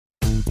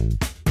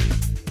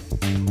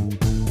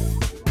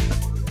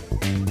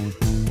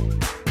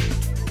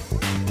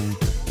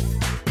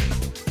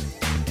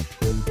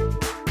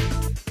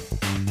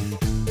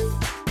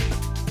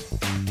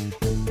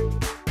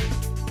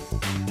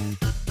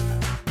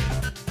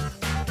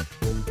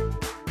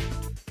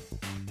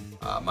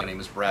My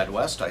name is Brad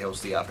West. I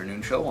host the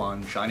afternoon show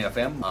on Shine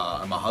FM.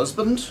 I'm a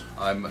husband.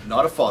 I'm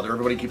not a father.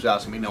 Everybody keeps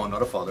asking me. No, I'm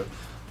not a father.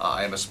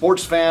 I am a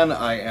sports fan.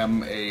 I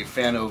am a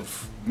fan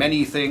of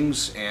many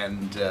things,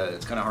 and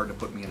it's kind of hard to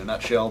put me in a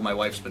nutshell. My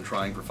wife's been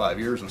trying for 5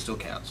 years and still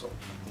can't. So,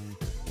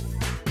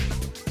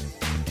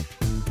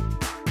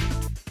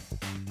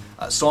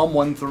 Psalm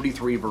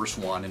 133 verse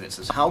 1, and it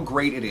says, "How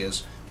great it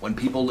is when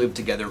people live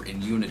together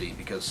in unity,"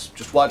 because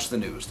just watch the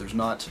news. There's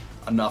not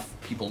enough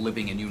people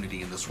living in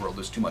unity in this world.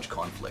 There's too much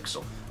conflict,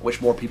 so I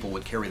wish more people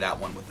would carry that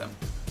one with them.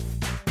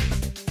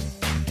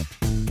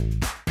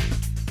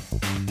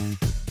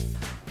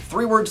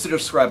 3 words to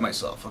describe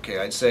myself. Okay,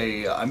 I'd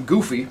say I'm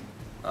goofy.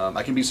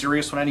 I can be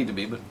serious when I need to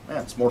be, but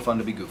it's more fun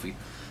to be goofy.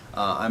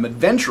 I'm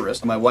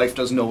adventurous. My wife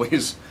doesn't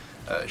always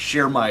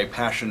share my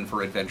passion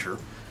for adventure.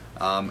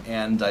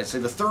 And I'd say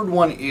the third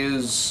one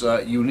is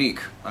unique.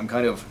 I'm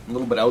kind of a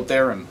little bit out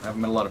there, and I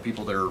haven't met a lot of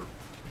people that are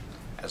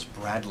as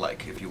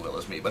Brad-like, if you will,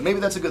 as me. But maybe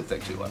that's a good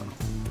thing, too. I don't know.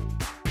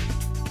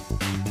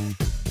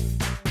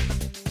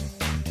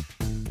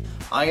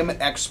 I am an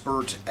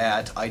expert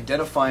at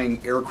identifying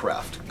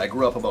aircraft. I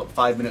grew up about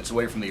 5 minutes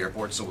away from the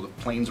airport, so the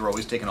planes are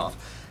always taking off.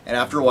 And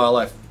after a while,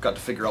 I've got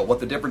to figure out what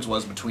the difference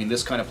was between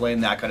this kind of plane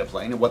and that kind of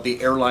plane, and what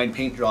the airline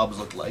paint jobs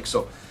looked like.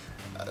 So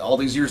all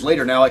these years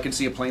later, now I can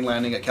see a plane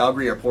landing at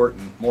Calgary Airport,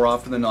 and more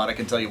often than not, I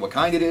can tell you what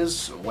kind it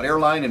is, what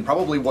airline, and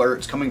probably where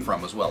it's coming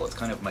from as well. It's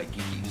kind of my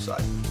geeky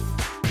side.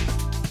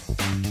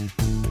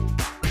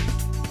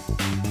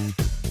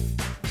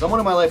 Someone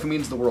in my life who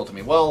means the world to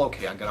me. Well,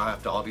 okay, I'm gonna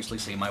have to obviously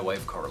say my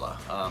wife, Carla.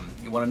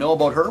 You want to know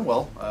about her?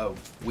 Well,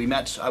 we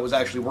met. I was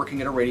actually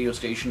working at a radio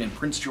station in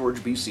Prince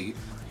George, BC.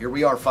 Here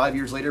we are, 5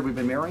 years later. We've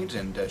been married,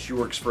 and she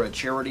works for a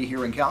charity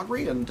here in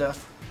Calgary. And yeah,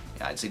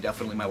 I'd say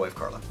definitely my wife,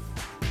 Carla.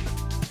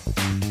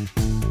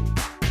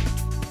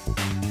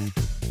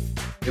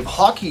 If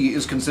hockey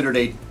is considered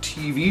a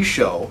TV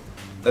show,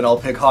 then I'll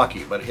pick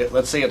hockey, but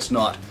let's say it's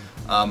not.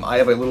 I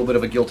have a little bit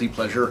of a guilty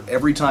pleasure.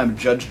 Every time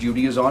Judge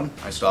Judy is on,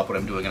 I stop what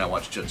I'm doing and I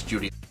watch Judge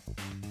Judy.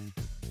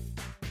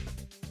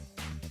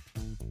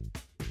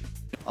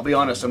 I'll be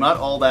honest, I'm not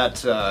all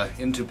that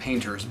into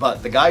painters,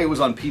 but the guy who was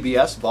on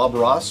PBS, Bob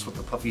Ross, with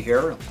the puffy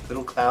hair,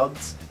 little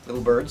clouds,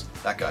 little birds,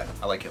 that guy,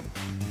 I like him.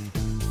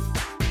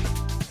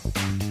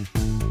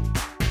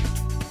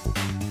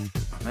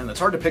 Man, that's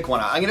hard to pick one.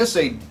 I'm gonna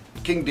say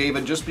King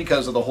David, just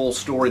because of the whole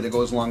story that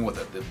goes along with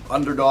it. The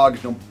underdog,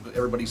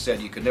 everybody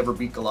said you could never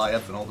beat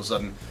Goliath, and all of a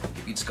sudden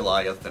he beats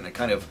Goliath, and it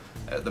kind of,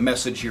 the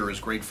message here is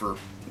great for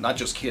not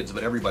just kids,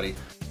 but everybody.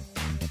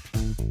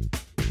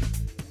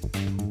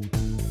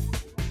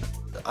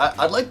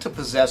 I'd like to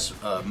possess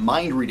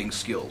mind-reading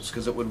skills,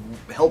 because it would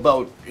help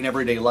out in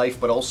everyday life,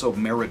 but also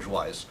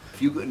marriage-wise.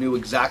 If you knew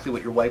exactly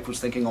what your wife was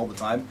thinking all the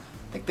time,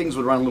 I think things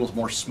would run a little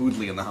more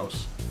smoothly in the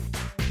house.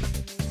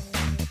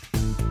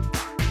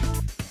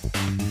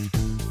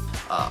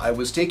 I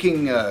was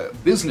taking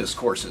business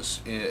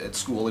courses at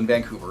school in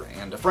Vancouver,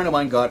 and a friend of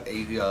mine got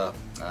a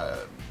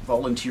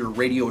volunteer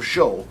radio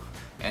show,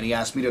 and he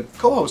asked me to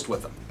co-host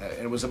with him.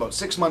 And it was about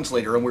 6 months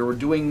later, and we were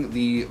doing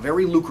the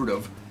very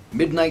lucrative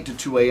midnight to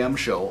 2 a.m.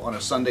 show on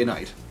a Sunday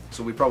night.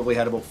 So we probably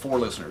had about 4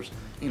 listeners.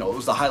 You know, it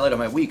was the highlight of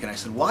my week, and I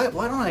said, why don't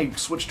I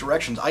switch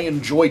directions? I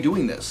enjoy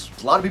doing this.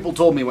 A lot of people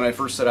told me when I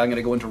first said I'm going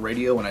to go into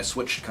radio, and I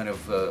switched kind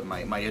of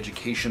my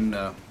education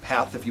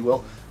path, if you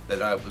will, that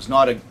it was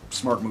not a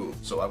smart move.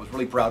 So I was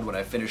really proud when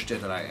I finished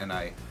it, and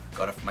I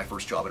got my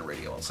first job in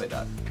radio, I'll say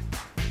that.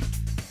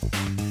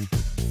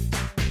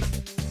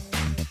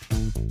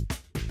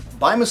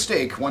 By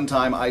mistake, one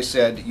time I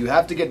said, you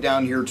have to get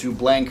down here to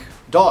blank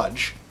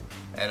Dodge,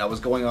 and I was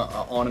going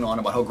on and on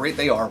about how great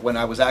they are when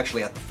I was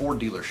actually at the Ford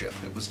dealership.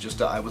 It was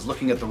just, I was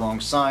looking at the wrong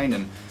sign,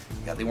 and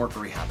yeah, they weren't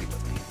very happy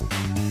with me.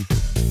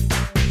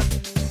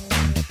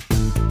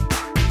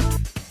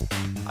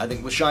 I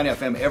think with Shine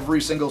FM,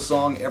 every single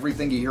song,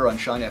 everything you hear on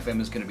Shine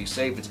FM is going to be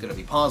safe, it's going to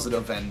be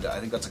positive, and I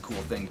think that's a cool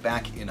thing.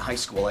 Back in high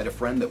school, I had a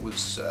friend that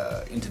was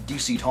into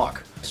DC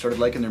Talk. I started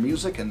liking their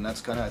music, and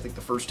that's kind of, I think,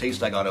 the first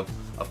taste I got of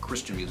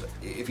Christian music.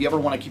 If you ever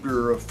want to keep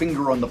your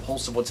finger on the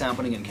pulse of what's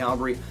happening in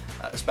Calgary,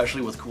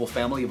 especially with cool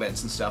family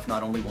events and stuff,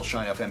 not only will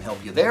Shine FM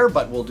help you there,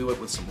 but we'll do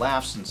it with some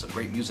laughs and some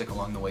great music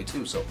along the way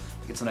too, so I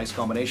think it's a nice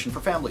combination for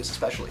families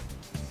especially.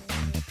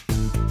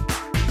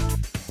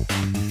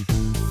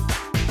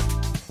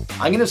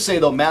 I'm going to say,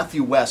 though,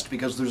 Matthew West,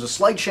 because there's a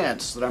slight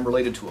chance that I'm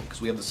related to him,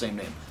 because we have the same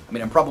name. I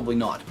mean, I'm probably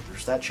not, but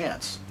there's that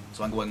chance,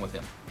 so I'm going with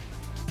him.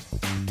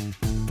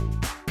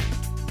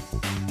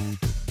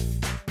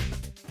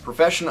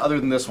 Profession other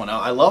than this one. Now,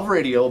 I love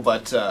radio,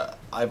 but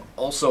I've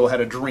also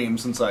had a dream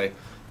since I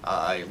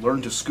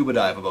learned to scuba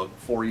dive about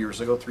 4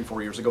 years ago,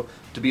 3-4 years ago,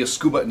 to be a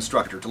scuba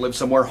instructor, to live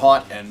somewhere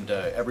hot, and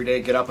every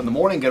day get up in the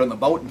morning, get on the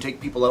boat, and take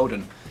people out,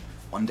 and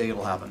one day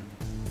it'll happen.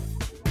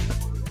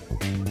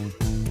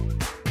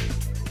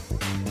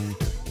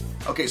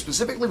 Okay, Okay,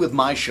 specifically with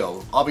my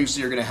show,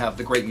 obviously you're going to have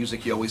the great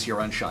music you always hear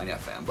on Shine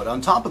FM. But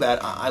on top of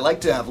that, I like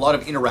to have a lot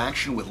of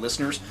interaction with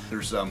listeners.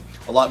 There's a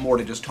lot more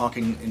to just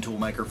talking into a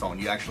microphone.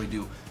 You actually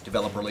do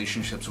develop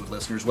relationships with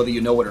listeners, whether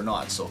you know it or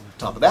not. So on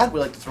top of that, we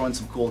like to throw in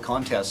some cool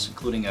contests,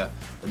 including a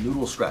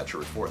noodle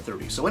scratcher at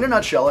 4:30. So in a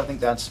nutshell, I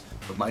think that's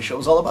what my show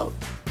is all about.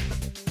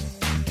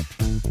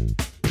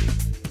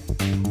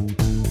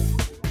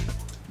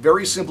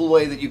 Very simple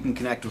way that you can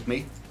connect with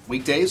me.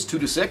 Weekdays, 2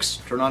 to 6,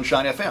 turn on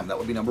Shine FM. That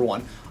would be number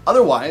one.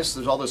 Otherwise,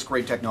 there's all this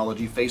great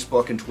technology,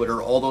 Facebook and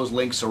Twitter. All those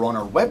links are on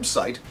our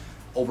website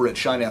over at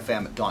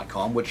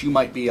shinefm.com, which you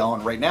might be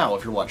on right now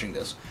if you're watching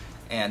this.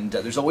 And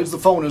there's always the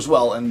phone as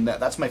well, and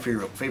that's my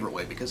favorite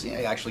way because you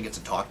actually get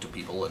to talk to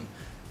people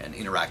and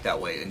interact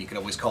that way. And you can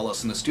always call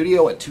us in the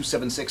studio at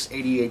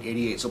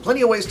 276-8888. So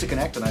plenty of ways to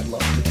connect, and I'd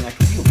love to connect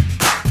with you.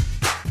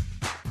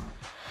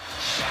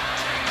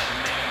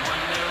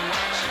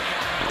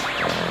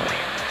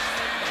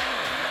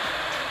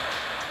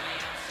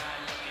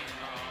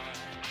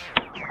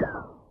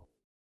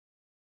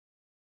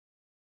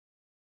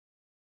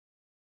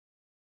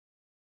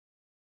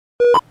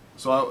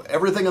 So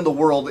everything in the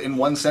world in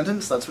one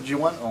sentence, that's what you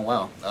want? Oh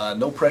wow,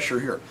 no pressure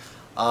here.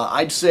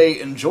 I'd say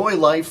enjoy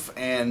life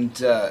and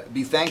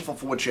be thankful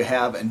for what you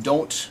have, and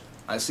don't,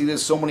 I see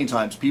this so many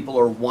times, people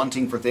are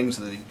wanting for things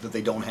that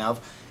they don't have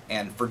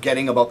and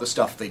forgetting about the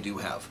stuff they do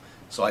have.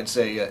 So I'd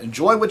say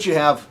enjoy what you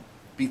have,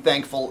 be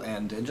thankful,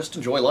 and just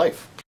enjoy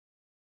life.